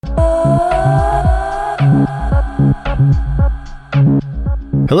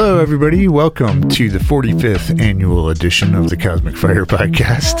Hello, everybody. Welcome to the 45th annual edition of the Cosmic Fire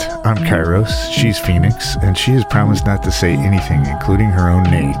Podcast. I'm Kairos, she's Phoenix, and she has promised not to say anything, including her own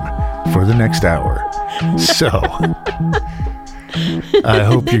name, for the next hour. So, I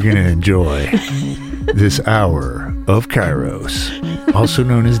hope you're going to enjoy this hour of Kairos, also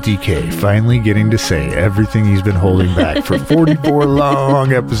known as DK, finally getting to say everything he's been holding back for 44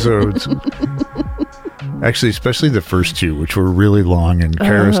 long episodes. Actually, especially the first two, which were really long, and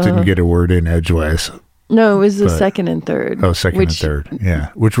Kairos didn't get a word in edgewise. No, it was the second and third. Oh, second and third. Yeah.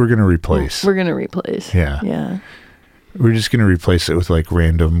 Which we're going to replace. We're going to replace. Yeah. Yeah. We're just going to replace it with like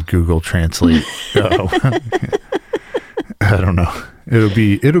random Google Translate. I don't know.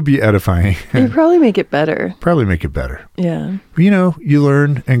 It'll be edifying. You probably make it better. Probably make it better. Yeah. You know, you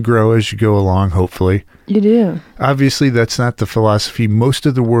learn and grow as you go along, hopefully. You do. Obviously, that's not the philosophy most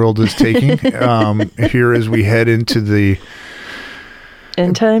of the world is taking here as we head into the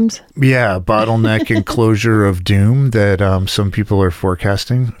end times. Yeah, bottleneck and closure of doom that some people are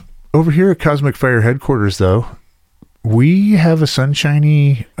forecasting. Over here at Cosmic Fire headquarters, though, we have a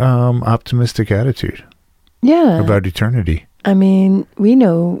sunshiny, optimistic attitude. Yeah. About eternity. I mean, we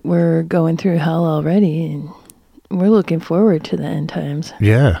know we're going through hell already, and we're looking forward to the end times.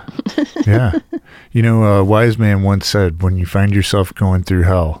 Yeah. Yeah. You know, a wise man once said, when you find yourself going through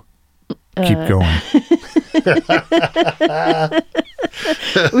hell, keep going.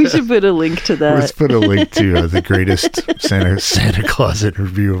 We should put a link to that. Let's put a link to the greatest Santa Claus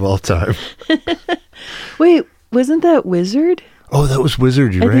interview of all time. Wait, wasn't that Wizard? Oh, that was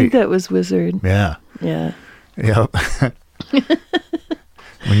Wizard. You're right. I think that was Wizard. Yeah. Yeah. Yep.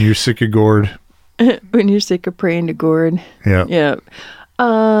 When you're sick of gourd. When you're sick of praying to gourd. Yeah. Yeah.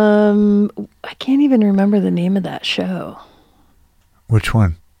 I can't even remember the name of that show. Which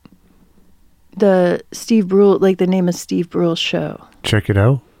one? The Steve Brule, like the name of Steve Brule's show. Check It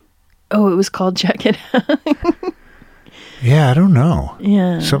Out? Oh, it was called Check It Out. Yeah, I don't know.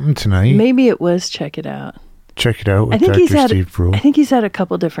 Yeah. Something Tonight? Maybe it was Check It Out. Check It Out with Dr. Steve Brule. I think he's had a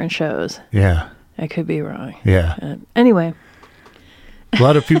couple different shows. Yeah. I could be wrong. Yeah. Anyway. A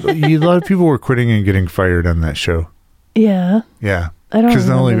lot of people were quitting and getting fired on that show. Yeah. Yeah. I don't know. Because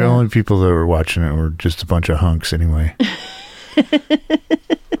the only people that were watching it were just a bunch of hunks anyway.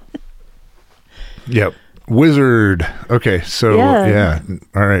 Yep. Wizard. Okay, so yeah.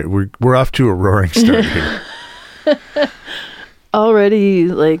 All right, we're off to a roaring start here. Already,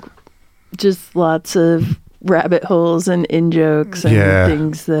 like, just lots of rabbit holes and in-jokes and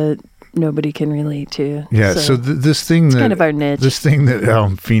things that nobody can relate to. Yeah, so this thing it's that... kind of our niche. This thing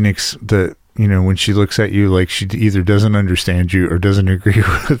that Phoenix, that, you know, when she looks at you, like she either doesn't understand you or doesn't agree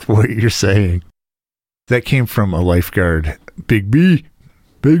with what you're saying. That came from a lifeguard, Big B.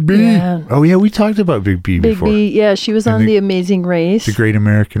 Big B. Yeah. Oh, yeah, we talked about Big B before. Big B, yeah, she was on The Amazing Race. The Great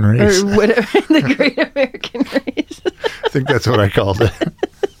American Race. Or whatever, The Great American Race. I think that's what I called it.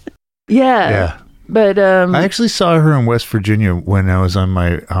 Yeah. Yeah. But I actually saw her in West Virginia when I was on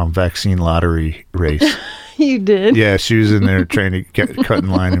my vaccine lottery race. You did? Yeah, she was in there trying to cut in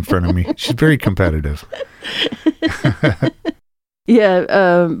line in front of me. She's very competitive.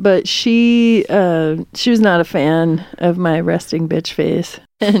 Yeah, but she was not a fan of my resting bitch face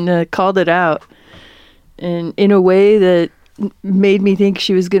and called it out, and in a way that made me think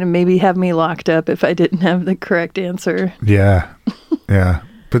she was going to maybe have me locked up if I didn't have the correct answer. Yeah, yeah.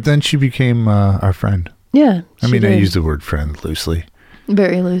 But then she became our friend. Yeah, I mean, I use the word friend loosely.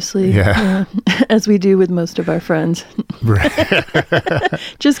 Very loosely. Yeah. As we do with most of our friends. Right.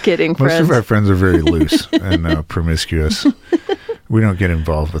 Just kidding, friends. Most of our friends are very loose and promiscuous. We don't get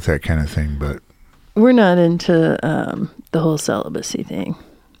involved with that kind of thing, but... We're not into the whole celibacy thing,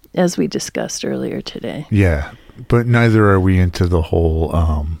 as we discussed earlier today. Yeah, but neither are we into the whole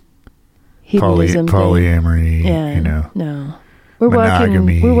polyamory, you know. No.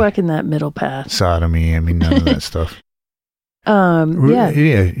 Monogamy, we're walking that middle path. Sodomy, I mean, none of that stuff. Yeah.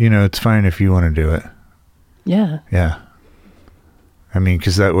 Yeah, you know, it's fine if you want to do it. Yeah. Yeah. I mean,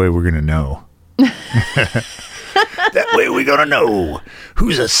 because that way we're going to know. That way we're going to know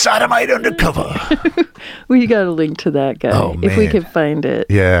who's a sodomite undercover. We got a link to that guy. Oh, man. If we could find it.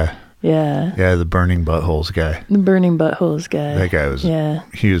 Yeah. Yeah. Yeah, the burning buttholes guy. The burning buttholes guy. That guy was,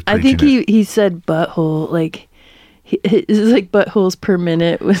 he was preaching I think he said butthole, like, it's like buttholes per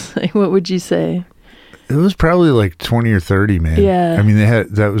minute was like, what would you say? It was probably like 20 or 30, man. Yeah. I mean,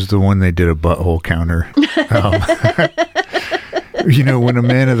 that was the one they did a butthole counter. You know, when a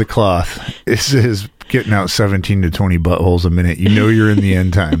man of the cloth is getting out 17 to 20 buttholes a minute, you know you're in the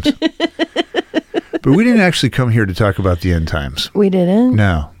end times. But we didn't actually come here to talk about the end times. We didn't?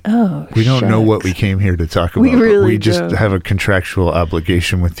 No. Oh, We don't know what we shucks. came here to talk about. We really We just don't. have a contractual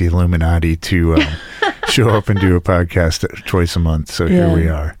obligation with the Illuminati to show up and do a podcast twice a month. So here Yeah. we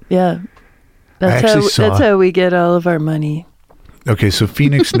are. Yeah. That's actually saw- that's how we get all of our money. Okay, so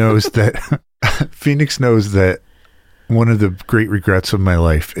Phoenix knows that Phoenix knows that one of the great regrets of my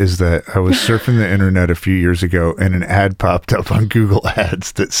life is that I was surfing the internet a few years ago and an ad popped up on Google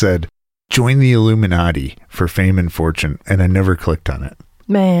Ads that said, "Join the Illuminati for fame and fortune," and I never clicked on it.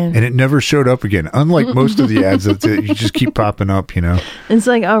 Man. And it never showed up again. Unlike most of the ads that you just keep popping up, you know. It's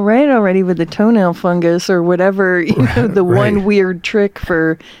like, all right, already with the toenail fungus or whatever, the Right. one weird trick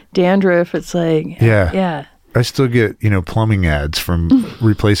for dandruff. It's like, Yeah. yeah. I still get, plumbing ads from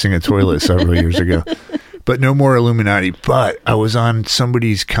replacing a toilet several years ago. But no more Illuminati. But I was on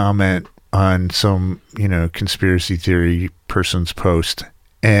somebody's comment on some, conspiracy theory person's post.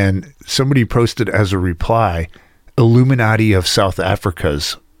 And somebody posted as a reply, Illuminati of South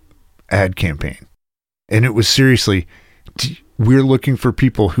Africa's ad campaign. And it was seriously, we're looking for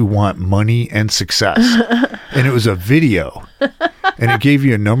people who want money and success. And it was a video. And it gave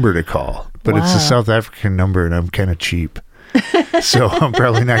you a number to call. But it's a Wow. South African number, and I'm kind of cheap. So I'm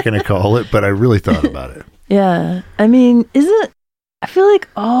probably not going to call it, but I really thought about it. Yeah. I mean, I feel like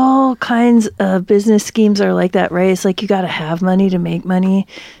all kinds of business schemes are like that, right? It's like you got to have money to make money.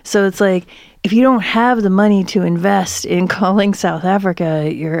 So it's like, if you don't have the money to invest in calling South Africa,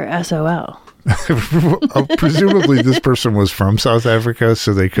 you're SOL. Presumably this person was from South Africa,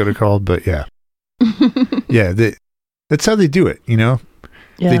 so they could have called, but yeah. Yeah, that's how they do it, Yeah.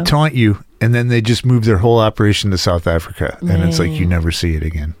 They taunt you, and then they just move their whole operation to South Africa, and it's like you Man. never see it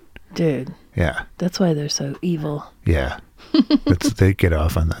again. Dude, Yeah, that's why they're so evil. yeah. They get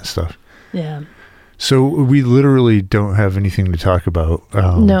off on that stuff. Yeah. So we literally don't have anything to talk about.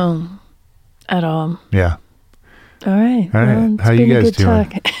 No, at all. Yeah. All right. All right. Well, it's How you been a guys good doing?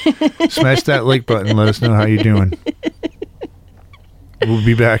 talk. Smash that like button. Let us know how you're doing. We'll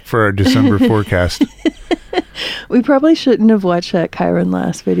be back for our December forecast. We probably shouldn't have watched that Chiron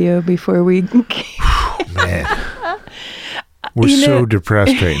last video before we. Man. We're You know- so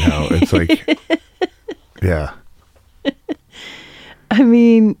depressed right now. It's like, yeah. I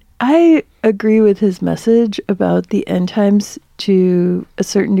mean, I agree with his message about the end times to a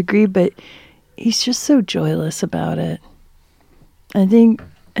certain degree, but he's just so joyless about it. I think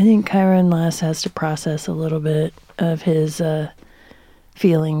Chiron Lass has to process a little bit of his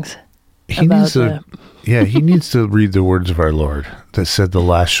feelings. He about needs to, he needs to read the words of our Lord that said the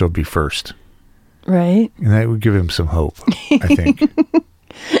last shall be first. Right? And that would give him some hope, I think.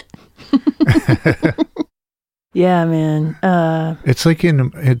 Yeah, man. It's like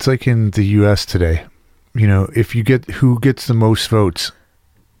in the US today. If you get who gets the most votes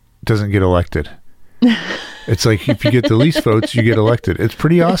doesn't get elected. It's like if you get the least votes, you get elected. It's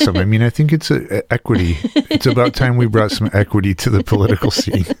pretty awesome. I mean, I think it's equity. It's about time we brought some equity to the political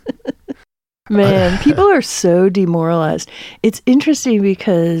scene. Man, people are so demoralized. It's interesting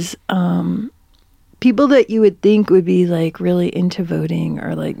because people that you would think would be like really into voting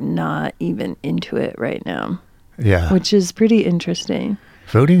are like not even into it right now, Yeah. which is pretty interesting.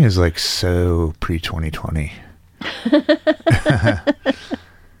 Voting is like so pre-2020.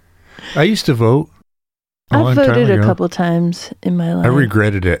 I used to vote a long I've time voted a ago. couple times in my life. I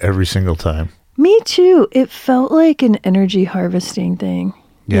regretted it every single time. Me too. It felt like an energy harvesting thing.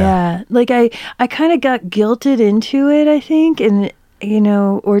 Yeah. Like I kind of got guilted into it, I think, and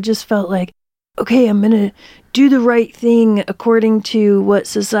or just felt like, okay, I'm going to do the right thing according to what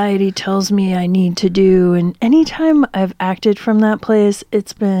society tells me I need to do. And anytime I've acted from that place,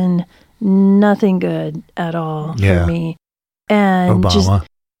 it's been nothing good at all Yeah. for me. And just Obama.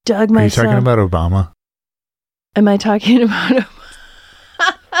 dug Are you myself. talking about Obama? Am I talking about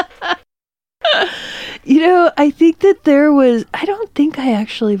I think that I don't think I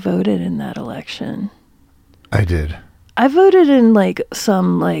actually voted in that election. I did. I voted in like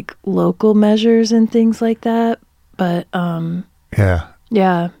some like local measures and things like that, but Yeah.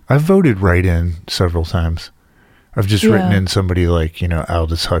 yeah. I've voted write-in several times. I've just written in somebody like,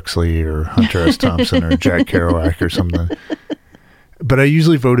 Aldous Huxley or Hunter S. Thompson or Jack Kerouac or something. But I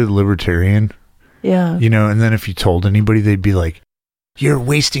usually voted Libertarian, Yeah. and then if you told anybody, they'd be like, "You're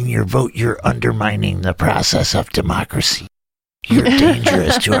wasting your vote. You're undermining the process of democracy. You're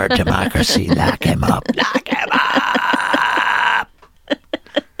dangerous to our democracy. Lock him up. Lock him up."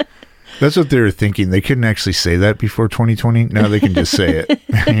 That's what they were thinking. They couldn't actually say that before 2020. Now they can just say it.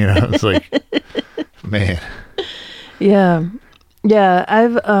 It's like, man. Yeah. Yeah,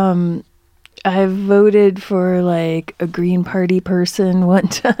 I've voted for like a Green Party person one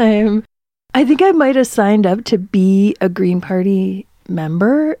time. I think I might have signed up to be a Green Party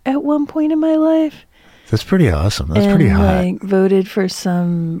member at one point in my life. That's pretty awesome. That's and, pretty hot. Like, voted for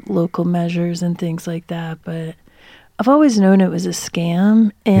some local measures and things like that. But I've always known it was a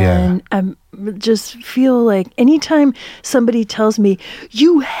scam. And I just feel like anytime somebody tells me,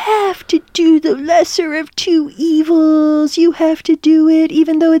 you have to do the lesser of two evils, you have to do it,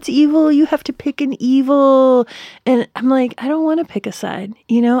 even though it's evil, you have to pick an evil. And I'm like, I don't want to pick a side.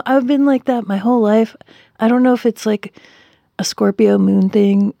 You know, I've been like that my whole life. I don't know if it's like a Scorpio moon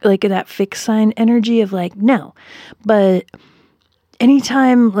thing, like that fixed sign energy of like, no. But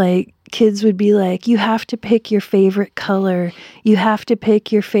anytime like kids would be like, you have to pick your favorite color, you have to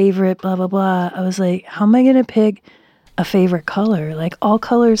pick your favorite blah, blah, blah. I was like, how am I going to pick a favorite color? Like, all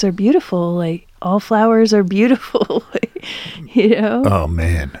colors are beautiful. Like, all flowers are beautiful, you know? Oh,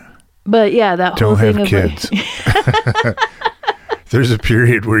 man. But yeah, that Don't whole thing have of kids. Like, there's a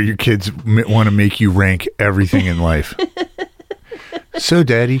period where your kids want to make you rank everything in life. So,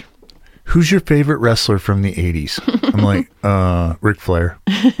 Daddy, who's your favorite wrestler from the 80s? I'm like, Ric Flair,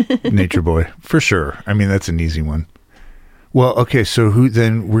 Nature Boy, for sure. I mean, that's an easy one. Well, okay, so who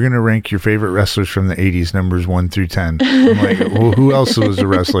then? We're going to rank your favorite wrestlers from the 80s, numbers 1 through 10. I'm like, well, who else was a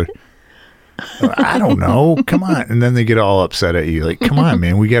wrestler? I don't know. Come on. And then they get all upset at you. Like, come on,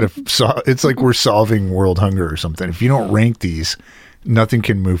 man. We got to it's like we're solving world hunger or something. If you don't rank these, nothing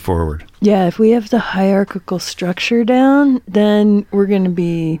can move forward. Yeah, if we have the hierarchical structure down, then we're going to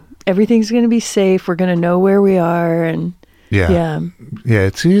be, everything's going to be safe. We're going to know where we are. And yeah.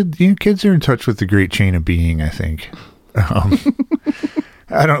 It's, you know, kids are in touch with the great chain of being, I think.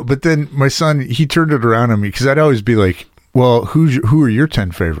 I don't, but then my son, he turned it around on me because I'd always be like, well, who are your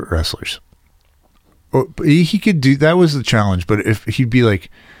 10 favorite wrestlers? Or he could do, that was the challenge. But if he'd be like,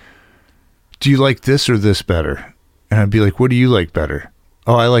 do you like this or this better? And I'd be like, what do you like better?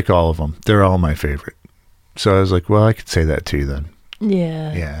 Oh, I like all of them. They're all my favorite. So I was like, well, I could say that too then.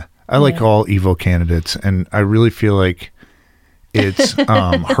 Yeah. Yeah. I like all evil candidates. And I really feel like it's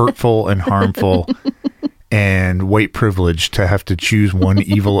hurtful and harmful and white privilege to have to choose one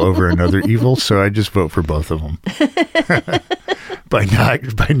evil over another evil. So I just vote for both of them. by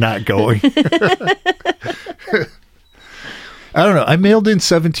not going. I don't know. I mailed in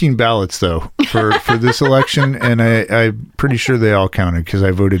 17 ballots though for this election, and I'm pretty sure they all counted because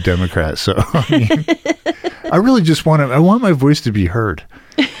I voted Democrat. So I mean, I really just I want my voice to be heard,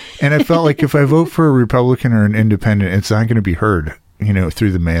 and I felt like if I vote for a Republican or an independent, it's not going to be heard, you know,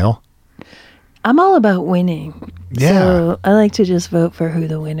 through the mail. I'm all about winning. Yeah. So I like to just vote for who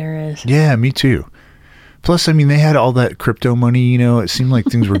the winner is. Yeah, me too. Plus, I mean, they had all that crypto money, you know, it seemed like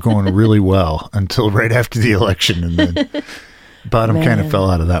things were going really well until right after the election. And then bottom kind of fell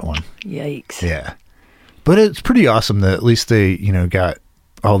out of that one. Yikes. Yeah. But it's pretty awesome that at least they, you know, got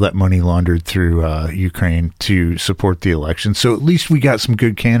all that money laundered through Ukraine to support the election. So at least we got some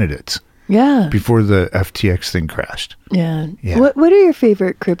good candidates. Yeah. Before the FTX thing crashed. Yeah. Yeah. What are your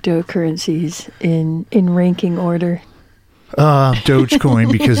favorite cryptocurrencies in ranking order?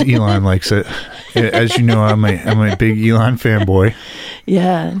 Dogecoin, because Elon likes it. As you know, I'm a big Elon fanboy.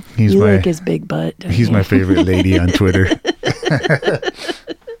 Yeah, He's you like his big butt. He's my favorite lady on Twitter.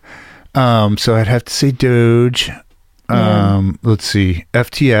 So I'd have to say Doge. Let's see,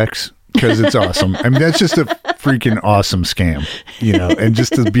 FTX, because it's awesome. I mean, that's just a freaking awesome scam, you know. And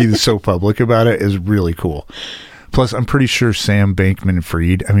just to be so public about it is really cool. Plus, I'm pretty sure Sam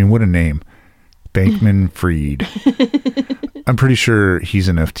Bankman-Fried. I mean, what a name. Bankman-Fried. I'm pretty sure he's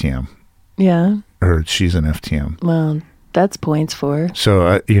an FTM. Yeah. Or she's an FTM. Well, that's points for. So,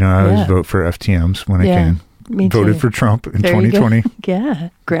 I always vote for FTMs when I can. Me Voted too. for Trump in There 2020. Yeah.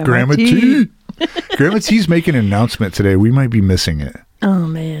 Grandma T. Grandma T's making an announcement today. We might be missing it. Oh,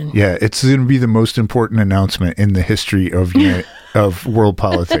 man. Yeah, it's going to be the most important announcement in the history of of world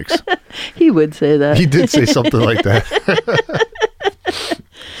politics. He would say that. He did say something like that.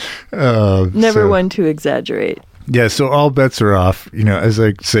 Never one to exaggerate. Yeah, so all bets are off. You know, as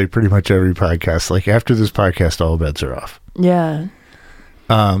I say pretty much every podcast, like after this podcast, all bets are off. Yeah.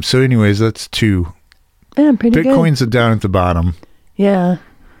 So anyways, that's 2. Yeah, pretty Bitcoin's good. down at the bottom. Yeah.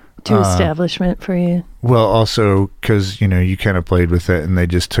 To establishment for you. Well, also because, you know, you kind of played with it and they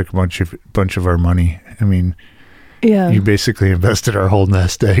just took a bunch of our money. I mean, yeah, you basically invested our whole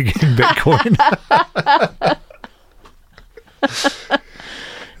nest egg in Bitcoin.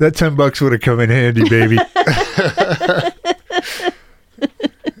 That $10 would have come in handy, baby.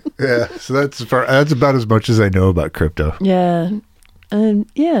 Yeah, so that's about as much as I know about crypto. Yeah.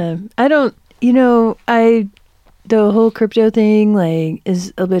 Yeah. I don't, you know, the whole crypto thing, like,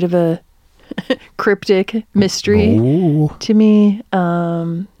 is a bit of a cryptic mystery to me.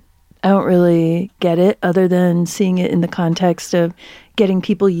 I don't really get it other than seeing it in the context of getting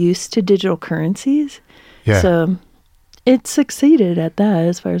people used to digital currencies. Yeah. So it succeeded at that,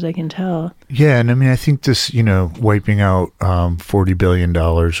 as far as I can tell. Yeah, and I mean, I think this, wiping out $40 billion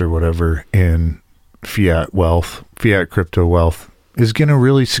or whatever in fiat crypto wealth, is going to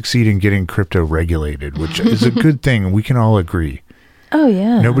really succeed in getting crypto regulated, which is a good thing. We can all agree. Oh,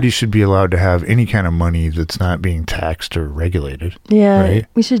 yeah. Nobody should be allowed to have any kind of money that's not being taxed or regulated. Yeah, right?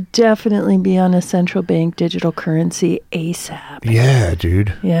 We should definitely be on a central bank digital currency ASAP. Yeah,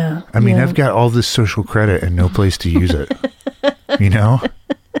 dude. Yeah. I mean, I've got all this social credit and no place to use it.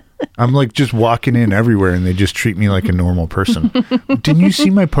 I'm like just walking in everywhere and they just treat me like a normal person. Didn't you see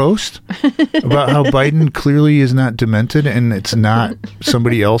my post about how Biden clearly is not demented and it's not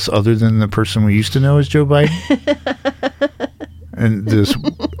somebody else other than the person we used to know as Joe Biden? And these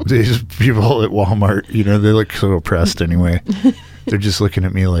people at Walmart, they look so oppressed anyway. They're just looking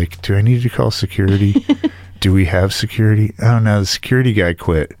at me like, do I need to call security? Do we have security? I don't know. The security guy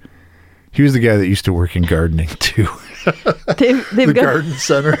quit. He was the guy that used to work in gardening too. They've got garden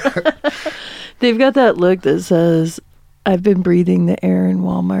center. They've got that look that says, I've been breathing the air in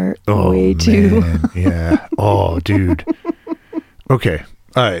Walmart way too. Yeah. Oh, dude. Okay.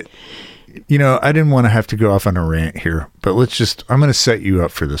 All right. I didn't want to have to go off on a rant here, but I'm going to set you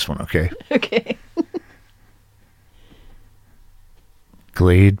up for this one, okay? Okay.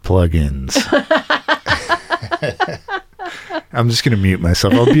 Glade plugins. I'm just going to mute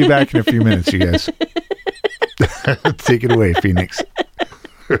myself. I'll be back in a few minutes, you guys. Take it away, Phoenix.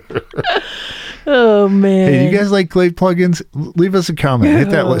 Oh, man. Hey, you guys like Glade plugins? Leave us a comment. Hit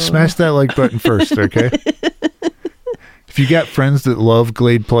that, smash that like button first, okay? If you got friends that love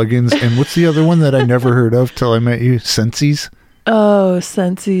Glade plugins, and what's the other one that I never heard of till I met you? Sensi's? Oh,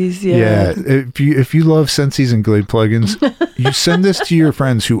 Sensi's, yeah. Yeah, if you love Sensi's and Glade plugins, you send this to your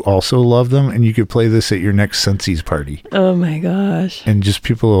friends who also love them, and you could play this at your next Sensi's party. Oh my gosh. And just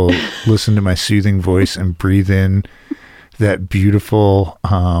people will listen to my soothing voice and breathe in that beautiful,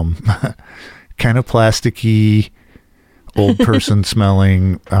 kind of plasticky, old person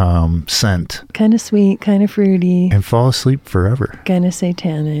smelling scent. Kind of sweet, kind of fruity. And fall asleep forever. Kind of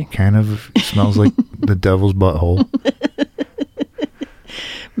satanic. Kind of smells like the devil's butthole.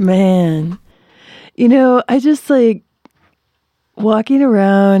 Man. I just like walking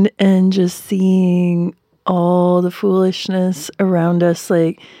around and just seeing all the foolishness around us.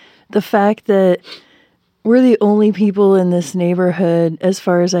 Like the fact that we're the only people in this neighborhood, as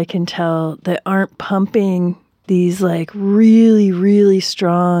far as I can tell, that aren't pumping these like really, really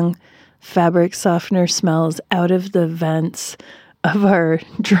strong fabric softener smells out of the vents of our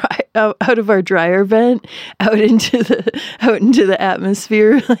out of our dryer vent out into the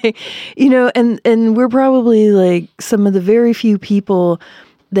atmosphere, like, and we're probably like some of the very few people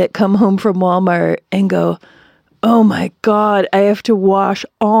that come home from Walmart and go, oh my God, I have to wash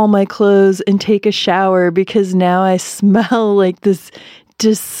all my clothes and take a shower because now I smell like this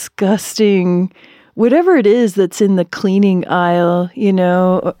disgusting whatever it is that's in the cleaning aisle,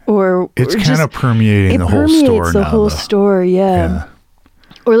 or it's kind of permeating the whole store. It permeates the whole store, yeah.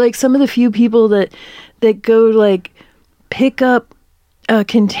 Or like some of the few people that go like pick up a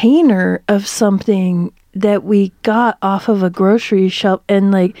container of something that we got off of a grocery shelf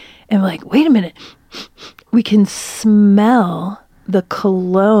and like wait a minute, we can smell the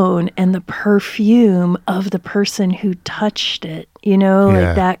cologne and the perfume of the person who touched it,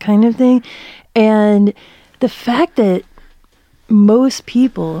 like that kind of thing. And the fact that most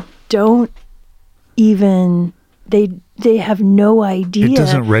people don't even, they have no idea. It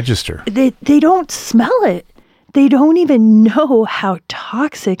doesn't register. They don't smell it. They don't even know how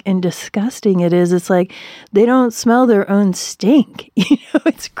toxic and disgusting it is. It's like they don't smell their own stink.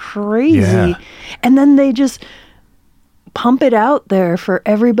 It's crazy. Yeah. And then they just pump it out there for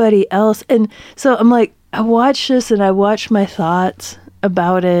everybody else. And so I'm like, I watch this and I watch my thoughts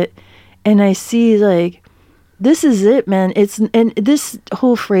about it. And I see like, this is it, man. And this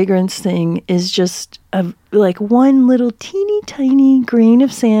whole fragrance thing is just like one little teeny tiny grain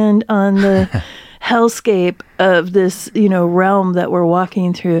of sand on the hellscape of this, realm that we're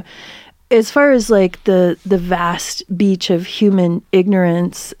walking through. As far as like the vast beach of human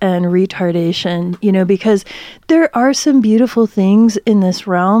ignorance and retardation, because there are some beautiful things in this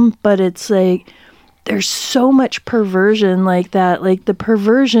realm, but it's like, there's so much perversion like that, like the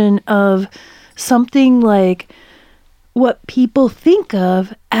perversion of something like what people think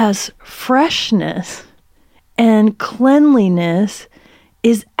of as freshness and cleanliness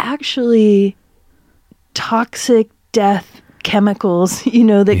is actually toxic death chemicals,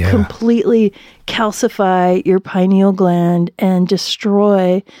 that completely calcify your pineal gland and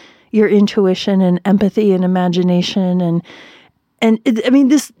destroy your intuition and empathy and imagination I mean,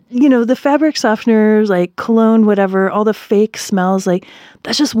 this, the fabric softeners, like cologne, whatever, all the fake smells, like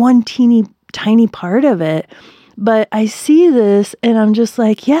that's just one teeny tiny part of it. But I see this and I'm just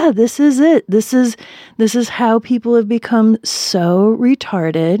like, yeah, this is it. This is how people have become so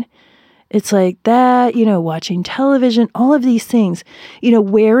retarded. It's like that, watching television, all of these things,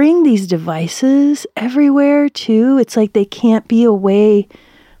 wearing these devices everywhere too. It's like they can't be away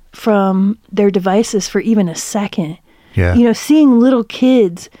from their devices for even a second. Yeah. Seeing little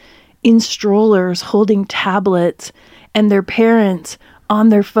kids in strollers holding tablets and their parents on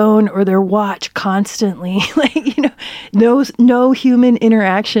their phone or their watch constantly, like, no human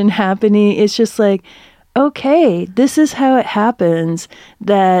interaction happening. It's just like, okay, this is how it happens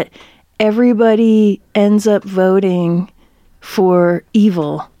that everybody ends up voting for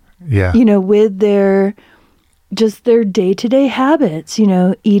evil. Yeah. With their day-to-day habits,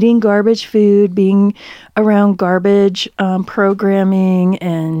 eating garbage food, being around garbage programming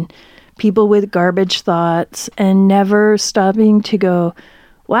and people with garbage thoughts, and never stopping to go,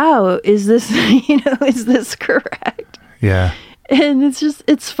 wow, is this, is this correct? Yeah. And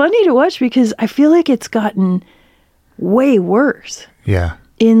it's funny to watch because I feel like it's gotten way worse. Yeah.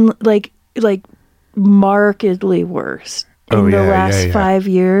 In like markedly worse in the last 5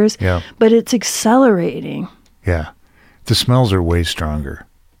 years. Yeah. But it's accelerating. Yeah. The smells are way stronger.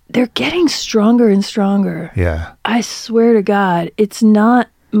 They're getting stronger and stronger. Yeah. I swear to God, it's not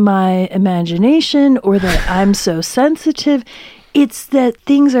my imagination or that I'm so sensitive. It's that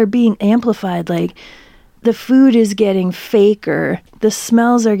things are being amplified. Like the food is getting faker. The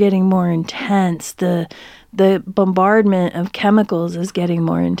smells are getting more intense. The bombardment of chemicals is getting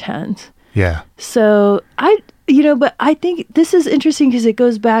more intense. Yeah. So but I think this is interesting because it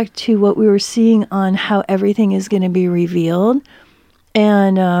goes back to what we were seeing on how everything is going to be revealed,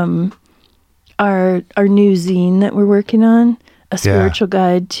 and our new zine that we're working on, a spiritual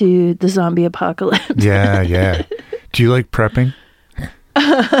guide to the zombie apocalypse. Yeah, yeah. Do you like prepping?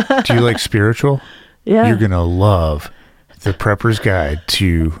 Do you like spiritual? Yeah. You're gonna love the Prepper's Guide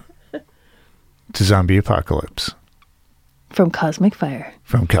to Zombie Apocalypse. From Cosmic Fire.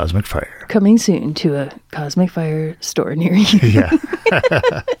 From Cosmic Fire. Coming soon to a Cosmic Fire store near you. Yeah.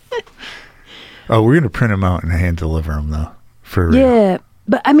 Oh, we're going to print them out and hand deliver them, though. For real. Yeah.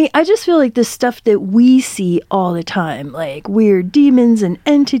 But I mean, I just feel like the stuff that we see all the time, like weird demons and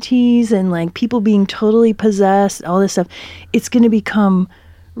entities and like people being totally possessed, all this stuff, it's going to become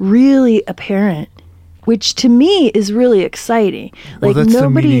really apparent, which to me is really exciting. Well, Like that's the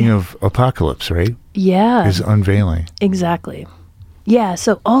meaning of apocalypse, right? Yeah. Is unveiling. Exactly. Yeah,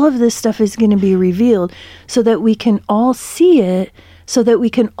 so all of this stuff is going to be revealed so that we can all see it, so that we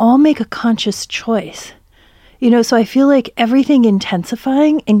can all make a conscious choice. So I feel like everything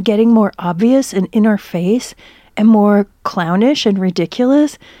intensifying and getting more obvious and in our face and more clownish and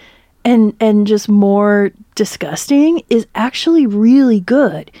ridiculous and just more disgusting is actually really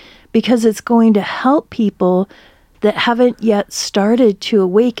good, because it's going to help people that haven't yet started to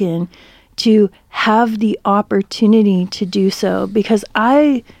awaken to have the opportunity to do so. Because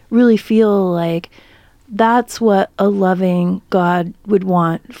I really feel like that's what a loving God would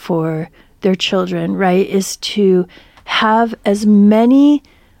want for their children, right? Is to have as many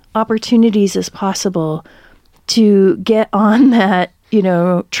opportunities as possible to get on that,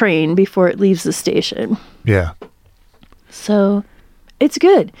 train before it leaves the station. Yeah. So it's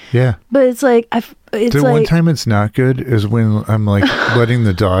good. Yeah. But it's like, the one time it's not good is when I'm like letting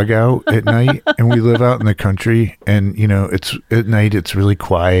the dog out at night, and we live out in the country, and it's at night, it's really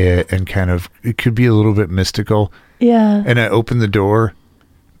quiet and kind of, it could be a little bit mystical. Yeah. And I open the door,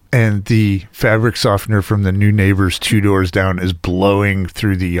 and the fabric softener from the new neighbors 2 doors down is blowing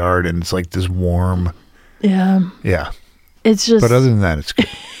through the yard, and it's like this warm. Yeah. Yeah. It's just. But other than that, it's good.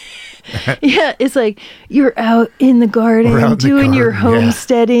 Yeah, it's like you're out in the garden doing your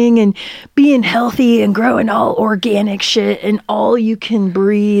homesteading and being healthy and growing all organic shit, and all you can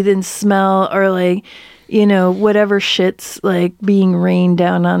breathe and smell are like, whatever shit's like being rained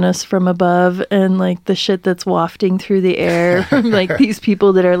down on us from above, and like the shit that's wafting through the air from like these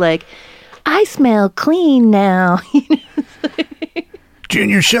people that are like, I smell clean now.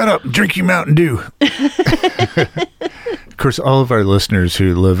 Junior, shut up and drink your Mountain Dew. Of course, all of our listeners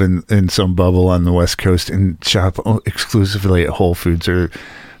who live in some bubble on the West Coast and shop exclusively at Whole Foods are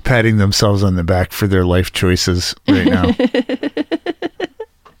patting themselves on the back for their life choices right now.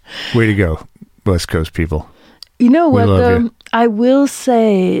 Way to go, West Coast people. You know what, though? I will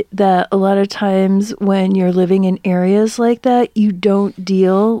say that a lot of times when you're living in areas like that, you don't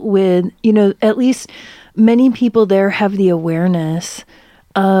deal with, at least many people there have the awareness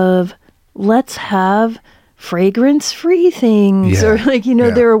of let's have fragrance-free things, Yeah. or like,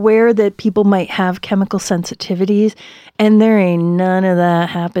 they're aware that people might have chemical sensitivities, and there ain't none of that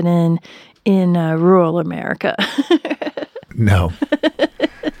happening in rural America. No.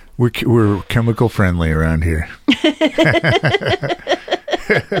 We're chemical friendly around here.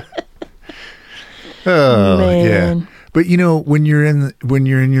 Oh, Man. yeah. But when you're in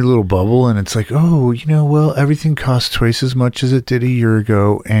your little bubble and it's like, oh, well, everything costs twice as much as it did a year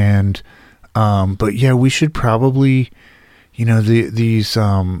ago, and but yeah, we should probably, these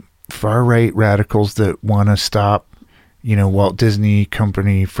far right radicals that want to stop, Walt Disney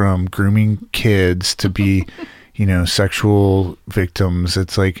Company from grooming kids to be, sexual victims.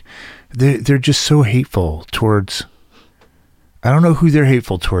 It's like they're just so hateful towards. I don't know who they're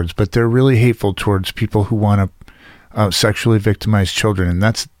hateful towards, but they're really hateful towards people who want to sexually victimize children, and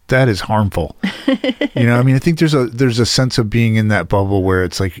that is harmful. I think there's a sense of being in that bubble where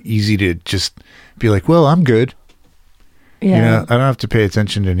it's like easy to just be like, well, I'm good. Yeah. I don't have to pay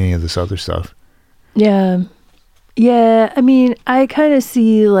attention to any of this other stuff. Yeah. Yeah. I mean, I kind of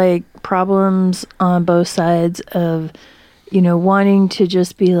see like problems on both sides of, wanting to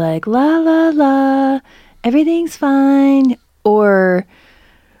just be like, la, la, la, everything's fine, or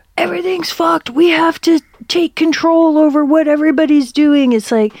everything's fucked. We have to take control over what everybody's doing.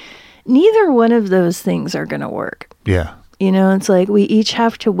 It's like neither one of those things are going to work. Yeah. It's like we each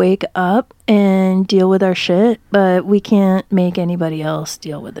have to wake up and deal with our shit, but we can't make anybody else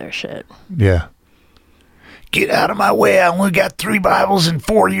deal with their shit. Yeah. Get out of my way. I only got 3 Bibles and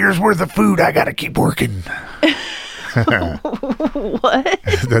 4 years worth of food. I got to keep working. What?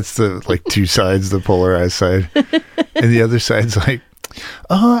 That's the like two sides, the polarized side. And the other side's like,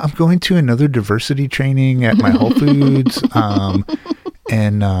 I'm going to another diversity training at my Whole Foods.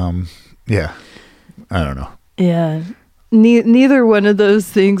 Yeah, I don't know. Yeah. Neither one of those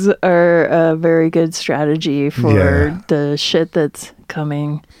things are a very good strategy for the shit that's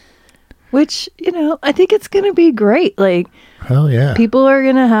coming. Which, I think it's going to be great. Like, hell yeah. People are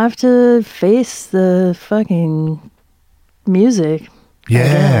going to have to face the fucking music.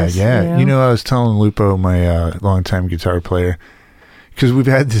 Yeah, guess, yeah. I was telling Lupo, my longtime guitar player, because we've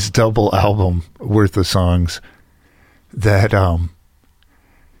had this double album worth of songs that,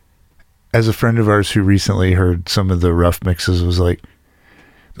 as a friend of ours who recently heard some of the rough mixes was like,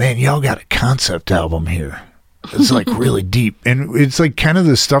 man, y'all got a concept album here. It's like really deep. And it's like kind of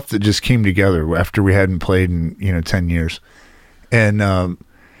the stuff that just came together after we hadn't played in, 10 years. And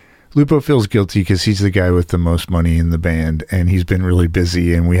Lupo feels guilty because he's the guy with the most money in the band, and he's been really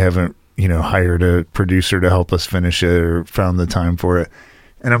busy, and we haven't, hired a producer to help us finish it or found the time for it.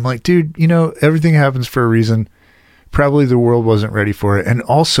 And I'm like, dude, everything happens for a reason. Probably the world wasn't ready for it. And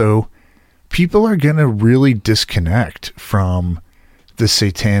also, people are going to really disconnect from the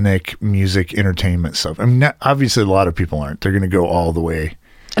satanic music entertainment stuff. I mean, obviously a lot of people aren't. They're going to go all the way,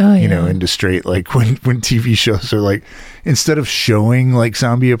 into straight, like when TV shows are like, instead of showing like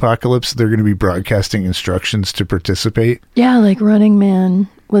zombie apocalypse, they're going to be broadcasting instructions to participate. Yeah, like Running Man.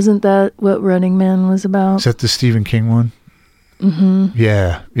 Wasn't that what Running Man was about? Is that the Stephen King one? Mm-hmm.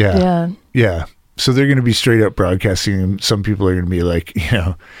 Yeah. So they're going to be straight up broadcasting, and some people are going to be like,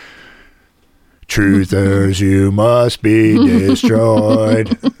 truthers, you must be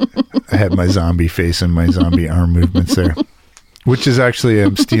destroyed. I had my zombie face and my zombie arm movements there, which is actually,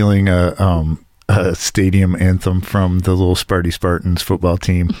 I'm stealing a stadium anthem from the little Sparty Spartans football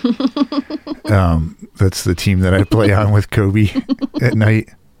team. That's the team that I play on with Kobe at night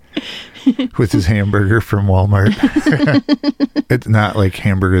with his hamburger from Walmart. It's not like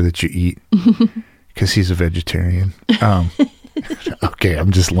hamburger that you eat because he's a vegetarian. Okay,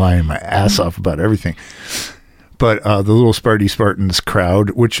 I'm just lying my ass off about everything. But the little Sparty Spartans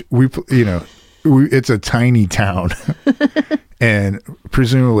crowd, which it's a tiny town and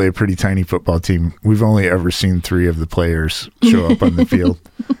presumably a pretty tiny football team. We've only ever seen 3 of the players show up on the field.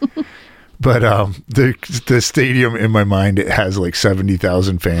 But the stadium in my mind, it has like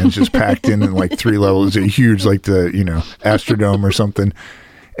 70,000 fans just packed in like 3 levels. It's huge, like the Astrodome or something.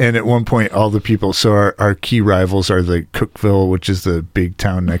 And at one point, all the people, so our key rivals are the Cookeville, which is the big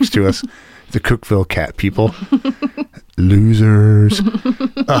town next to us, the Cookeville cat people. Losers.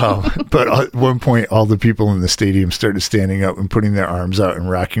 But at one point, all the people in the stadium started standing up and putting their arms out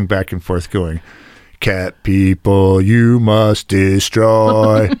and rocking back and forth going, cat people, you must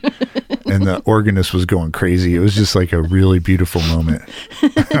destroy. And the organist was going crazy. It was just like a really beautiful moment.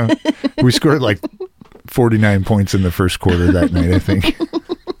 We scored like 49 points in the first quarter that night, I think.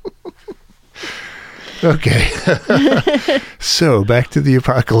 Okay. So back to the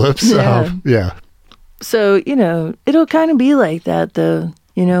apocalypse. Yeah. Yeah. So, it'll kind of be like that, though.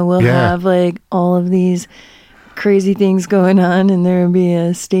 You know, we'll have like all of these crazy things going on, and there will be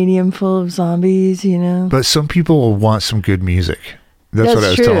a stadium full of zombies, you know. But some people will want some good music. That's what I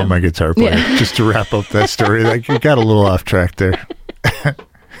was true. telling my guitar player, just to wrap up that story. Like, you got a little off track there.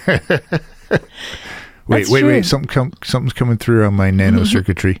 Wait. Something's coming through on my nano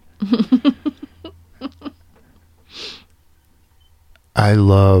circuitry. I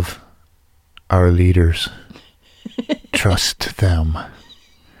love our leaders. Trust them.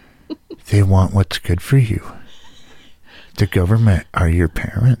 They want what's good for you. The government are your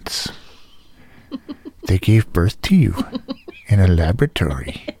parents. They gave birth to you in a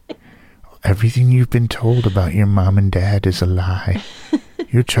laboratory. Everything you've been told about your mom and dad is a lie.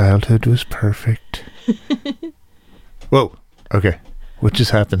 Your childhood was perfect. Whoa. Okay. What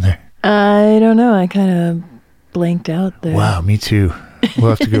just happened there? I don't know. I kind of blanked out there. Wow, me too. We'll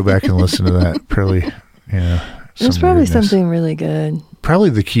have to go back and listen to that. Probably, It's probably something really good.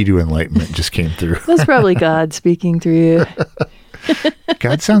 Probably the key to enlightenment just came through. That's probably God speaking through you.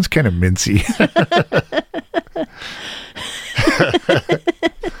 God sounds kind of mincy.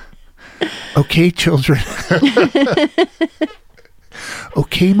 Okay, children.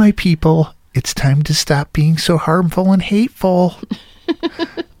 Okay, my people. It's time to stop being so harmful and hateful.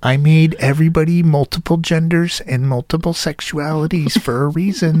 I made everybody multiple genders and multiple sexualities for a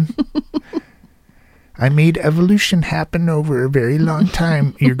reason. I made evolution happen over a very long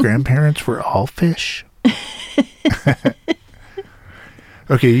time. Your grandparents were all fish.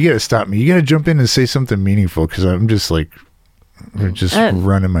 Okay, you gotta stop me. You gotta jump in and say something meaningful, because I'm just like, we're just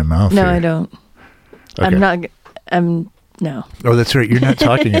running my mouth. No, here. I don't. Okay. No. Oh, that's right. You're not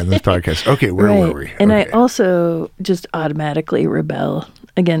talking in this podcast. Okay, where were we? And okay. I also just automatically rebel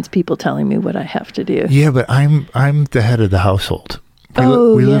against people telling me what I have to do. Yeah, but I'm the head of the household.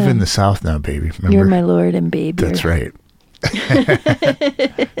 We live in the South now, baby. Remember? You're my lord and baby. That's right.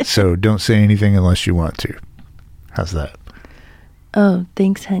 So don't say anything unless you want to. How's that? Oh,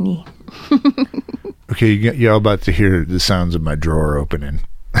 thanks, honey. Okay, y'all about to hear the sounds of my drawer opening.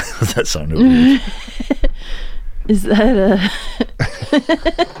 That sounded weird. Is that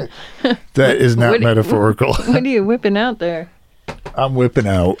That is not metaphorical. What are you whipping out there? I'm whipping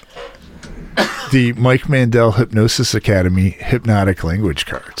out the Mike Mandel Hypnosis Academy hypnotic language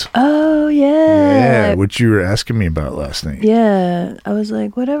cards. Oh, yeah. Yeah, which you were asking me about last night. Yeah. I was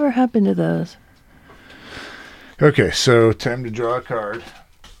like, whatever happened to those? Okay, so time to draw a card.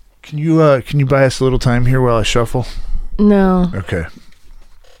 Can you buy us a little time here while I shuffle? No. Okay.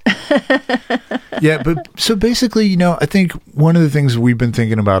 Yeah, but so basically, I think one of the things we've been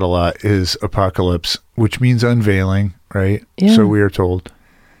thinking about a lot is apocalypse, which means unveiling, right? Yeah. So we are told.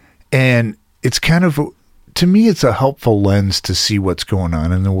 And it's kind of, to me, it's a helpful lens to see what's going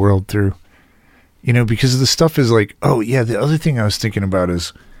on in the world through. Because the stuff is like, oh, yeah, the other thing I was thinking about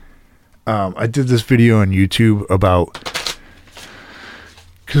is, I did this video on YouTube about,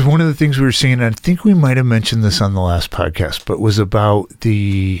 because one of the things we were seeing, and I think we might have mentioned this on the last podcast, but was about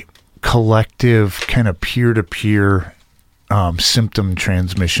the collective kind of peer-to-peer symptom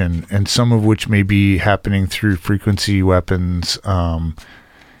transmission, and some of which may be happening through frequency weapons and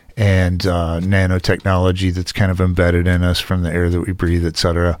nanotechnology that's kind of embedded in us from the air that we breathe,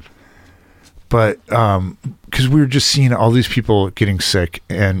 etc. But because we were just seeing all these people getting sick,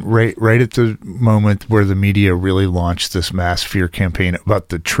 and right at the moment where the media really launched this mass fear campaign about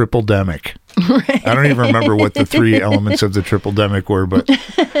the triple-demic. Right. I don't even remember what the three elements of the triple-demic were, but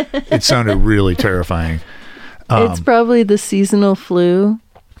it sounded really terrifying. It's probably the seasonal flu,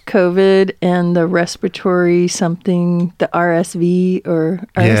 COVID, and the respiratory something, the RSV or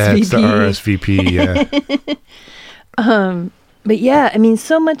RSVP. Yeah, it's the RSVP, yeah. But yeah, I mean,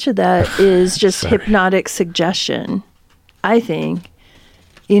 so much of that is just hypnotic suggestion, I think.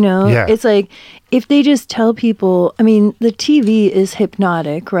 Yeah. It's like, if they just tell people, I mean, the TV is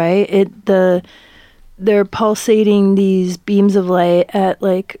hypnotic, right? They're pulsating these beams of light at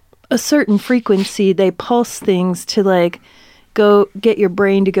like a certain frequency. They pulse things to like go get your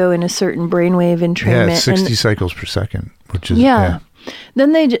brain to go in a certain brainwave entrainment. Yeah, it's 60 cycles per second, which is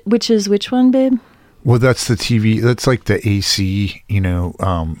Then which one, babe? Well, that's the TV. That's like the AC.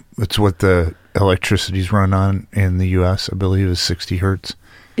 It's what the electricity's run on in the U.S. I believe is 60 hertz.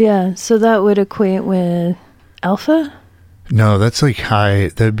 Yeah, so that would equate with alpha. No, that's like high.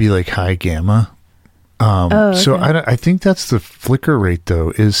 That'd be like high gamma. Okay. So I think that's the flicker rate though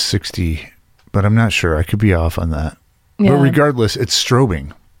is 60, but I'm not sure. I could be off on that. Yeah. But regardless, it's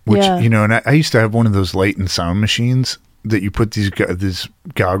strobing, which and I used to have one of those light and sound machines that you put these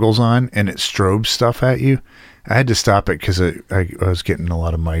goggles on and it strobes stuff at you. I had to stop it because I was getting a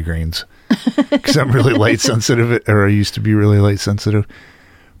lot of migraines because I'm really light sensitive, or I used to be really light sensitive.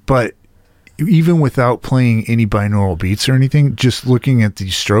 But even without playing any binaural beats or anything, just looking at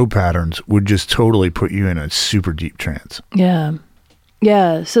these strobe patterns would just totally put you in a super deep trance. Yeah.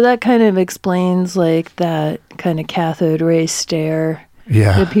 Yeah. So that kind of explains like that kind of cathode ray stare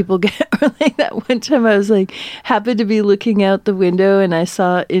that people get. Or like that one time I was like, happened to be looking out the window and I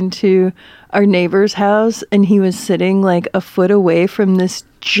saw into our neighbor's house and he was sitting like a foot away from this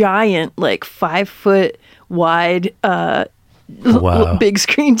giant, like 5 foot wide, big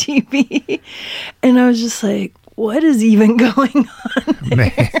screen TV. And I was just like, what is even going on?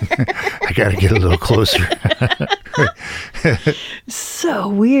 Man, I got to get a little closer. So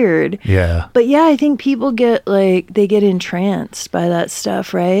weird. Yeah. But yeah, I think people get like, they get entranced by that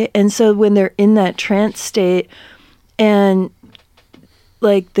stuff, right? And so when they're in that trance state and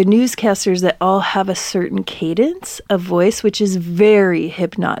like the newscasters that all have a certain cadence of voice, which is very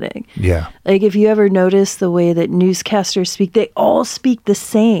hypnotic. Yeah. Like if you ever notice the way that newscasters speak, they all speak the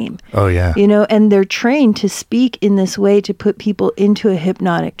same. Oh, yeah. You know, and they're trained to speak in this way to put people into a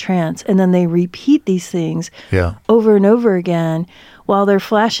hypnotic trance. And then they repeat these things over and over again while they're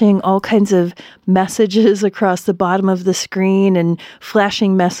flashing all kinds of messages across the bottom of the screen and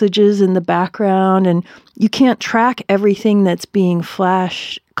flashing messages in the background. And you can't track everything that's being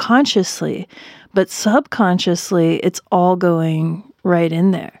flashed consciously, but subconsciously, it's all going right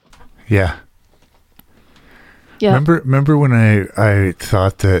in there. Yeah. Yeah. Remember when I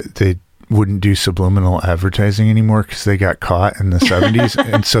thought that they wouldn't do subliminal advertising anymore because they got caught in the 70s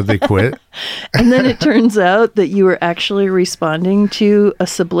and so they quit? And then it turns out that you were actually responding to a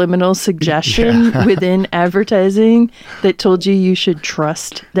subliminal suggestion within advertising that told you should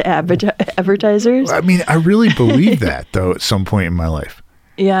trust the advertisers. I mean, I really believed that, though, at some point in my life.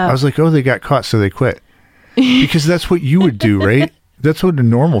 Yeah. I was like, oh, they got caught, so they quit. Because that's what you would do, right? That's what a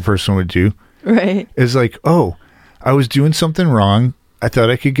normal person would do. Right. Is like, oh, I was doing something wrong. I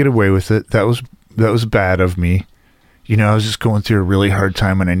thought I could get away with it. That was bad of me. You know, I was just going through a really hard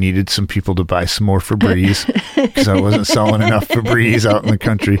time and I needed some people to buy some more Febreze because I wasn't selling enough Febreze out in the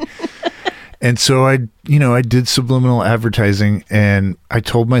country. And so I did subliminal advertising and I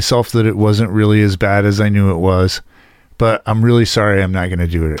told myself that it wasn't really as bad as I knew it was, but I'm really sorry I'm not going to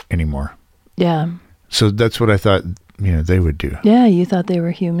do it anymore. Yeah. So that's what I thought, they would do. Yeah, you thought they were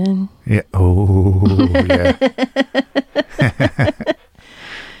human. Yeah. Oh, yeah.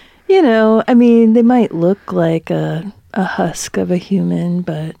 I mean, they might look like a husk of a human,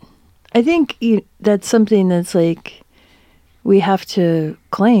 but I think that's something that's like we have to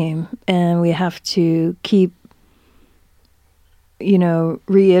claim and we have to keep,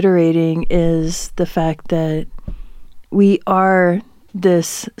 reiterating is the fact that we are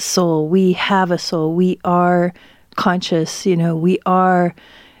this soul. We have a soul. We are conscious, we are,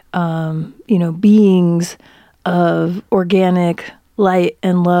 beings of organic light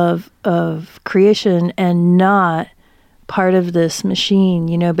and love of creation and not part of this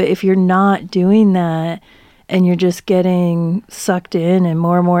machine, but if you're not doing that and you're just getting sucked in and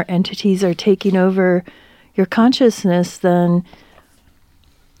more entities are taking over your consciousness, then,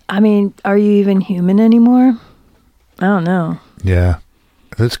 I mean, are you even human anymore? I don't know. Yeah.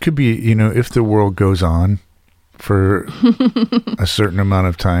 This could be, if the world goes on for a certain amount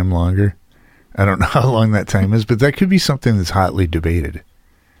of time longer. I don't know how long that time is, but that could be something that's hotly debated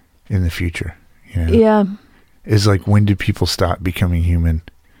in the future. Yeah. Is like, when do people stop becoming human?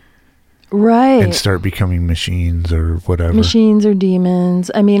 Right. And start becoming machines or whatever. Machines or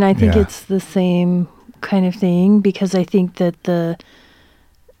demons. I mean, I think it's the same kind of thing because I think that the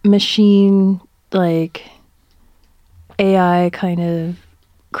machine, like AI kind of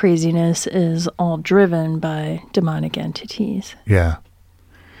craziness is all driven by demonic entities. Yeah.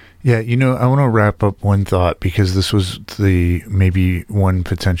 Yeah, I want to wrap up one thought because this was the maybe one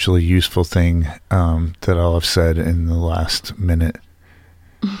potentially useful thing that I'll have said in the last minute.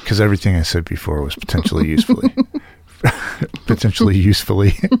 Because everything I said before was potentially usefully. Potentially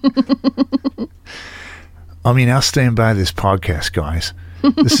usefully. I mean, I'll stand by this podcast, guys.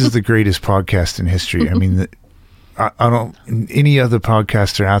 This is the greatest podcast in history. I mean, I don't, any other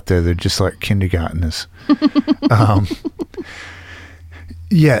podcaster out there, they're just like kindergartners.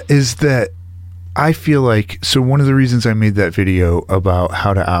 Yeah, is that I feel like, so one of the reasons I made that video about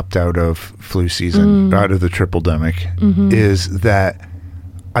how to opt out of flu season, out of the triple-demic, is that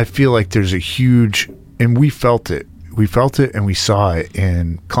I feel like there's a huge, and we felt it and we saw it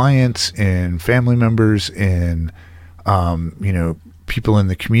in clients, in family members, in, people in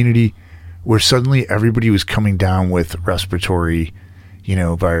the community, where suddenly everybody was coming down with respiratory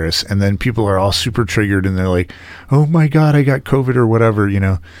virus, and then people are all super triggered and they're like, oh my God, I got COVID or whatever,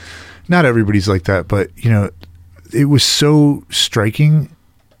 not everybody's like that, but it was so striking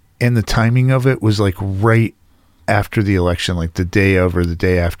And the timing of it was like right after the election, like the day of or the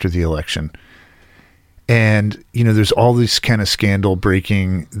day after the election. And, you know, there's all this kind of scandal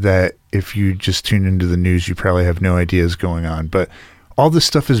breaking that if you just tune into the news, you probably have no idea is going on. But all this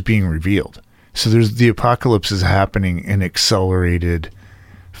stuff is being revealed. So the apocalypse is happening in accelerated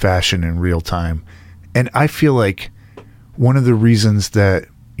fashion in real time. And I feel like one of the reasons that,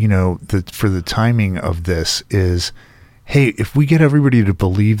 you know, for the timing of this is, hey, if we get everybody to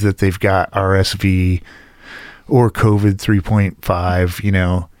believe that they've got RSV or COVID 3.5, you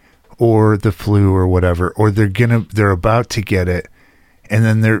know, or the flu or whatever, or they're about to get it, and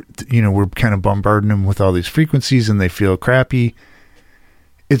then we're kind of bombarding them with all these frequencies and they feel crappy.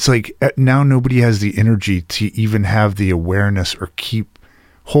 It's like now nobody has the energy to even have the awareness or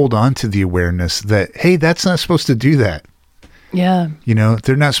hold on to the awareness that, hey, that's not supposed to do that. Yeah. You know,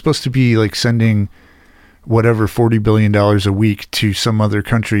 they're not supposed to be like sending whatever $40 billion a week to some other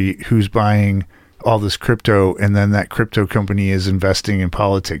country who's buying all this crypto, and then that crypto company is investing in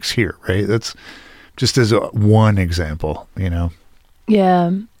politics here, right? That's just as one example, you know?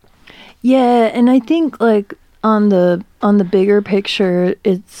 Yeah. Yeah. And I think like on the bigger picture,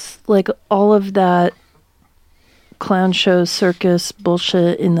 it's like all of that clown show circus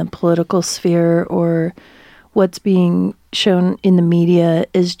bullshit in the political sphere or what's being shown in the media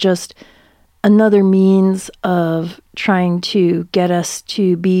is just another means of trying to get us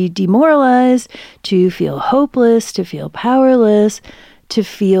to be demoralized, to feel hopeless, to feel powerless, to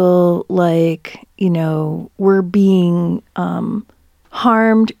feel like, you know, we're being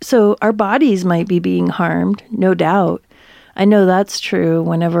harmed. So our bodies might be being harmed, no doubt. I know that's true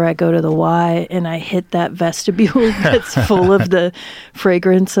whenever I go to the Y and I hit that vestibule that's full of the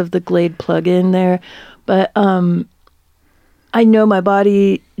fragrance of the Glade plug-in there. But I know my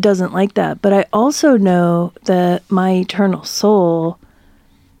body doesn't like that, but I also know that my eternal soul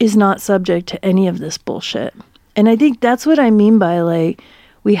is not subject to any of this bullshit. And I think that's what I mean by like,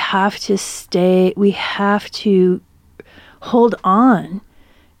 we have to hold on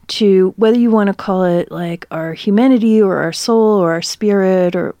to whether you want to call it like our humanity or our soul or our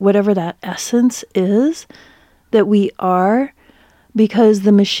spirit or whatever that essence is that we are, because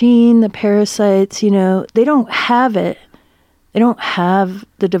the machine, the parasites, you know, they don't have it. They don't have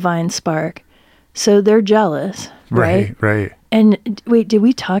the divine spark. So they're jealous, right? Right. And wait, did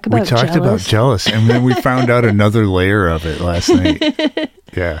we talk about jealous? We talked about jealous, and then we found out another layer of it last night.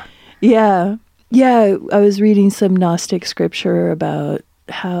 Yeah. Yeah. Yeah, I was reading some Gnostic scripture about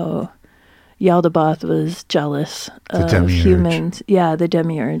how Yaldabaoth was jealous of humans. Yeah, the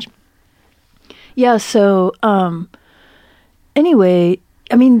demiurge. Yeah, so anyway,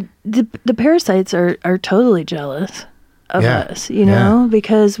 I mean, the parasites are totally jealous of us, you know,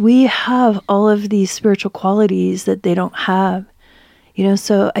 because we have all of these spiritual qualities that they don't have, you know.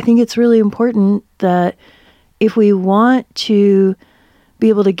 So I think it's really important that if we want to be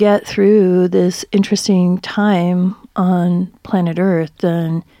able to get through this interesting time on planet Earth,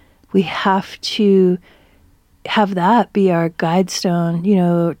 then we have to have that be our guide stone, you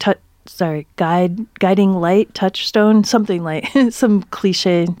know, guiding light, touchstone, something like some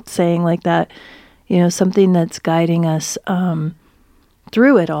cliche saying like that. You know, something that's guiding us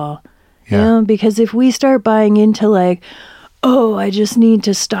through it all. Yeah. You know, because if we start buying into like, oh, I just need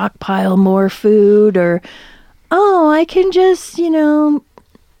to stockpile more food, or, oh, I can just, you know,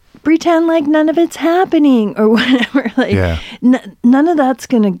 pretend like none of it's happening or whatever. Like, none of that's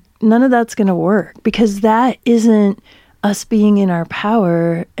gonna work, because that isn't us being in our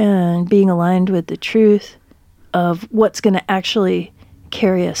power and being aligned with the truth of what's going to actually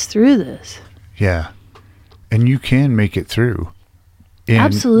carry us through this. Yeah. And you can make it through.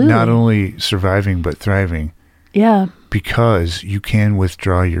 Absolutely. Not only surviving, but thriving. Yeah. Because you can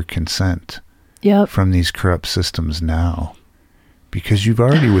withdraw your consent from these corrupt systems now. Because you've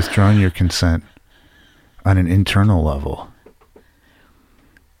already withdrawn your consent on an internal level.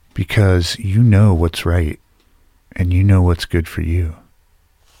 Because you know what's right. And you know what's good for you.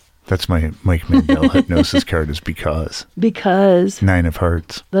 That's my Mike Mandel hypnosis card, is because. Because. 9 of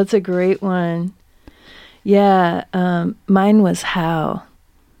Hearts. That's a great one. Yeah. Mine was how.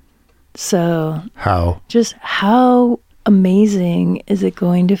 So. How? Just how amazing is it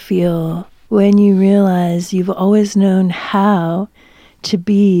going to feel when you realize you've always known how to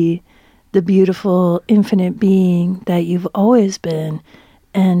be the beautiful, infinite being that you've always been,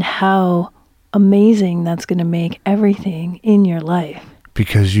 and how amazing that's going to make everything in your life.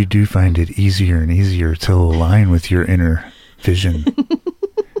 Because you do find it easier and easier to align with your inner vision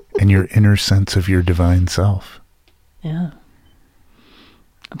and your inner sense of your divine self. Yeah.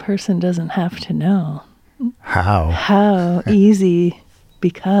 A person doesn't have to know how easy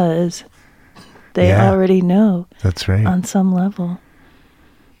because they Yeah. already know That's right. on some level.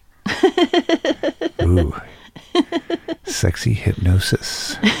 Ooh.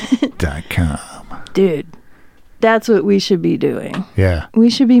 Sexyhypnosis.com. Dude, that's what we should be doing. Yeah. We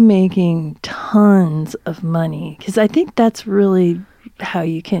should be making tons of money because I think that's really how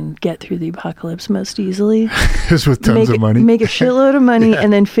you can get through the apocalypse most easily. Just with tons of money. Make a shitload of money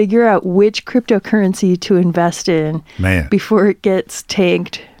and then figure out which cryptocurrency to invest in Man. before it gets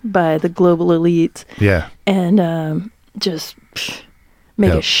tanked by the global elites. Yeah. And just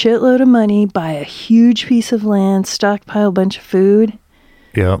make a Yep. shitload of money, buy a huge piece of land, stockpile a bunch of food,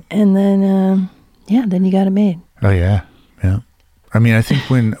 Yep. and then, then you got it made. Oh, yeah. Yeah. I mean, I think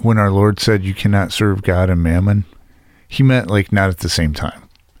when our Lord said you cannot serve God and mammon, he meant like not at the same time.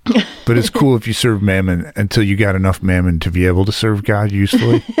 But it's cool if you serve mammon until you got enough mammon to be able to serve God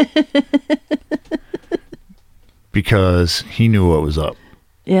usefully. Because he knew what was up.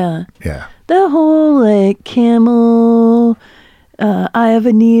 Yeah. Yeah. The whole like camel, eye of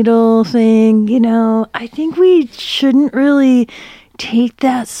a needle thing, I think we shouldn't really take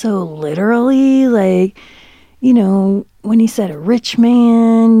that so literally. Like, when he said a rich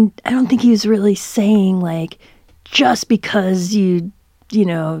man, I don't think he was really saying like, just because you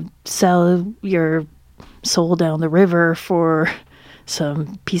sell your soul down the river for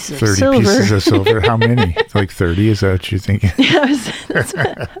some pieces of 30 silver. pieces of silver. How many? Like 30? Is that what you're thinking?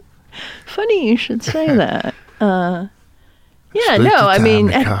 Funny you should say that. I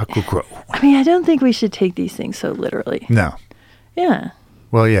don't think we should take these things so literally. No. Yeah.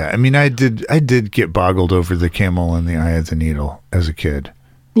 Well, yeah. I mean, I did get boggled over the camel and the eye of the needle as a kid.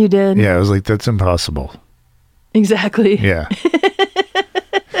 You did? Yeah, I was like, that's impossible. Exactly. Yeah.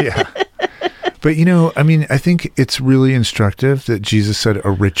 Yeah. But, I think it's really instructive that Jesus said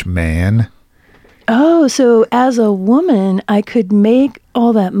a rich man. Oh, so as a woman, I could make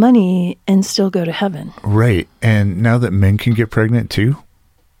all that money and still go to heaven. Right. And now that men can get pregnant too?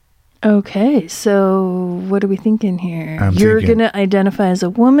 Okay, so what are we thinking here? You're going to identify as a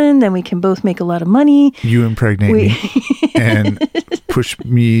woman, then we can both make a lot of money. You impregnate me and push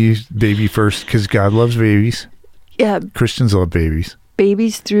me baby first because God loves babies. Yeah. Christians love babies.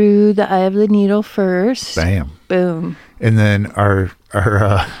 Babies through the eye of the needle first. Bam. Boom. And then our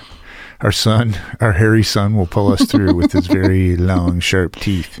son, our hairy son, will pull us through with his very long, sharp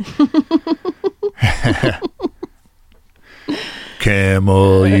teeth.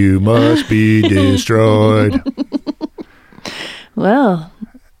 Camel, you must be destroyed. Well,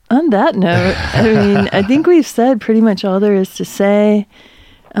 on that note, I think we've said pretty much all there is to say.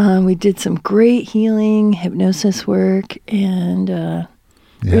 We did some great healing, hypnosis work, and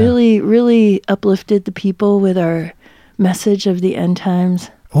really, really uplifted the people with our message of the end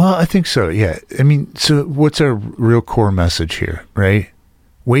times. Well, I think so, yeah. I mean, so what's our real core message here, right?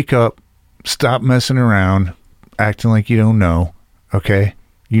 Wake up, stop messing around, acting like you don't know, okay?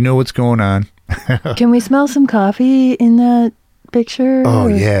 You know what's going on. Can we smell some coffee in that picture? Oh,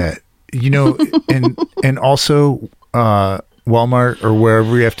 yeah. And also, Walmart or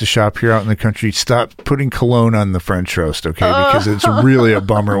wherever you have to shop here out in the country, stop putting cologne on the French toast, okay? Because it's really a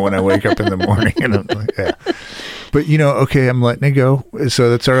bummer when I wake up in the morning and I'm like, yeah. But, okay, I'm letting it go. So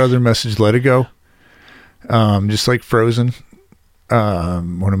that's our other message, let it go. Just like Frozen,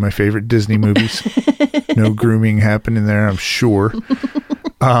 one of my favorite Disney movies. No grooming happening there, I'm sure.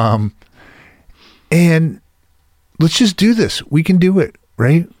 And let's just do this. We can do it,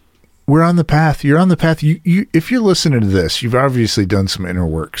 right? We're on the path. You're on the path. You if you're listening to this, you've obviously done some inner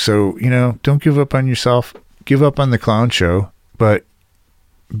work. So, don't give up on yourself. Give up on the clown show. But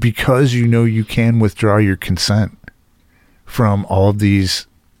because you can withdraw your consent from all of these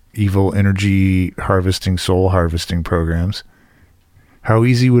evil energy harvesting, soul harvesting programs, how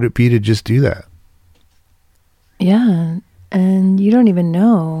easy would it be to just do that? Yeah. And you don't even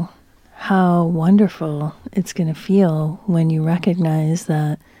know how wonderful it's going to feel when you recognize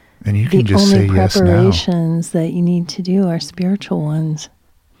that and you can just say yes now. The only preparations that you need to do are spiritual ones.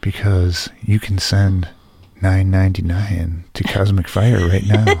 Because you can send $9.99 to Cosmic Fire right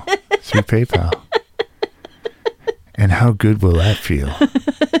now through PayPal. And how good will that feel?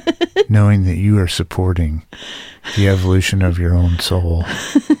 Knowing that you are supporting the evolution of your own soul.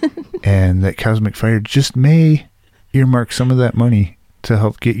 And that Cosmic Fire just may earmark some of that money to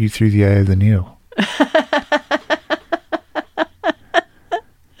help get you through the eye of the needle.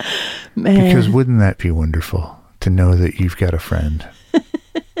 Man. Because wouldn't that be wonderful to know that you've got a friend?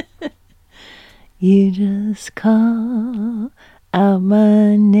 You just call out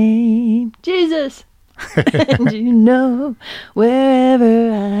my name, Jesus, and you know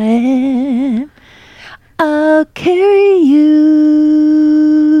wherever I am, I'll carry you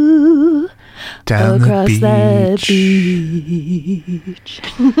down across the that beach. beach.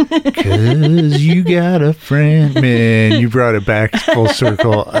 'Cause you got a friend. Man, you brought it back full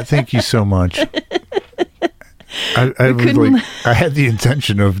circle. Thank you so much. I was like, I had the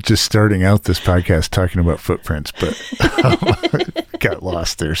intention of just starting out this podcast talking about footprints, but got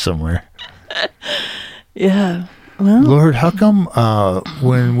lost there somewhere. Yeah. Well, Lord, how come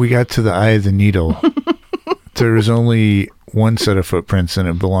when we got to the eye of the needle, there was only one set of footprints and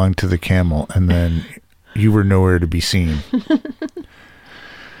it belonged to the camel, and then you were nowhere to be seen?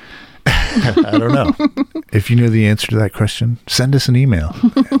 I don't know. If you know the answer to that question, send us an email.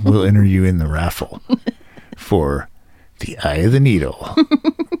 We'll enter you in the raffle for the eye of the needle,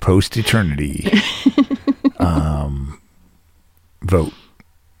 post eternity. Vote.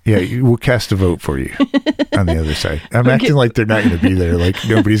 Yeah, we'll cast a vote for you on the other side. I'm acting like they're not going to be there. Like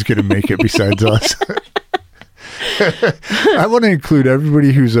nobody's going to make it besides us. I want to include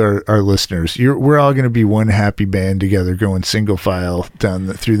everybody who's our listeners. We're all going to be one happy band together, going single file down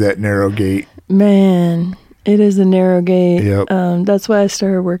through that narrow gate. Man, it is a narrow gate. Yep. That's why I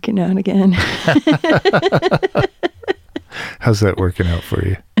started working out again. How's that working out for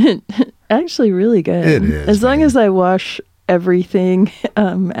you? Actually, really good. It is, as long man. as I wash everything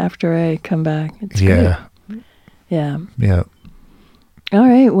after I come back. It's Yeah. great. Yeah. Yeah. All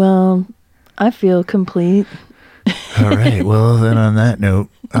right. Well, I feel complete. All right. Well, then on that note,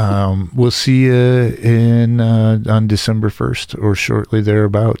 we'll see you on December 1st or shortly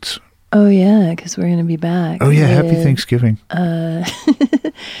thereabouts. Oh, yeah, because we're going to be back. Oh, yeah. Happy with- Thanksgiving.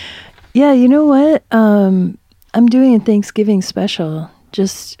 Yeah, you know what? I'm doing a Thanksgiving special.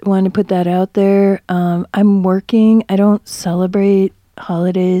 Just want to put that out there. I'm working. I don't celebrate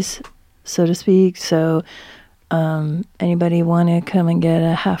holidays, so to speak. So anybody want to come and get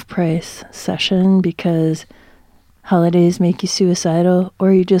a half price session because holidays make you suicidal,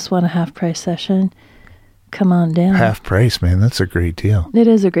 or you just want a half price session, come on down. Half price, man. That's a great deal. It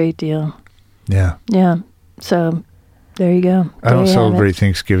is a great deal. Yeah. Yeah. So there you go. I don't There you have celebrate it.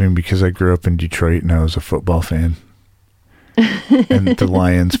 Thanksgiving because I grew up in Detroit and I was a football fan. And the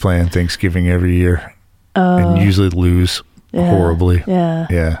Lions play on Thanksgiving every year and usually lose Yeah. horribly. Yeah.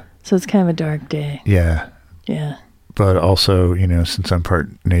 Yeah. So it's kind of a dark day. Yeah. Yeah. But also, since I'm part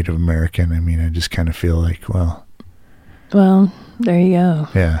Native American, I just kind of feel like, well, Well, there you go.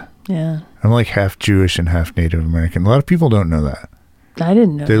 yeah. Yeah. I'm like half Jewish and half Native American. A lot of people don't know that. I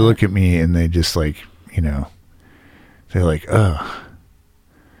didn't know. They that. look at me and they just like, they're like, ugh,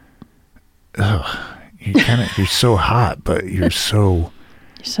 you're so hot, but you're so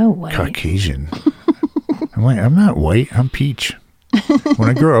You're so white. Caucasian. I'm like, I'm not white. I'm peach. When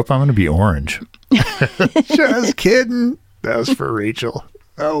I grow up, I'm going to be orange. Just kidding. That was for Rachel.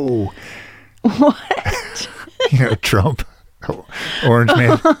 Oh. What? Trump. Oh, orange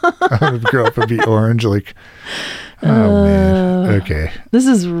man. I'm going to grow up and be orange. Like, oh, man. Okay. This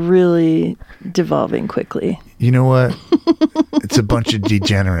is really devolving quickly. You know what? It's a bunch of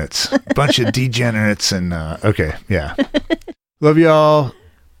degenerates. And, okay. Yeah. Love y'all.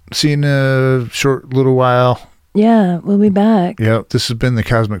 See you in a short little while. Yeah, we'll be back. Yep. This has been the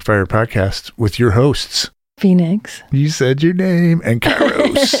Cosmic Fire Podcast with your hosts. Phoenix. You said your name, and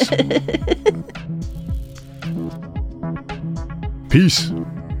Kairos. Peace.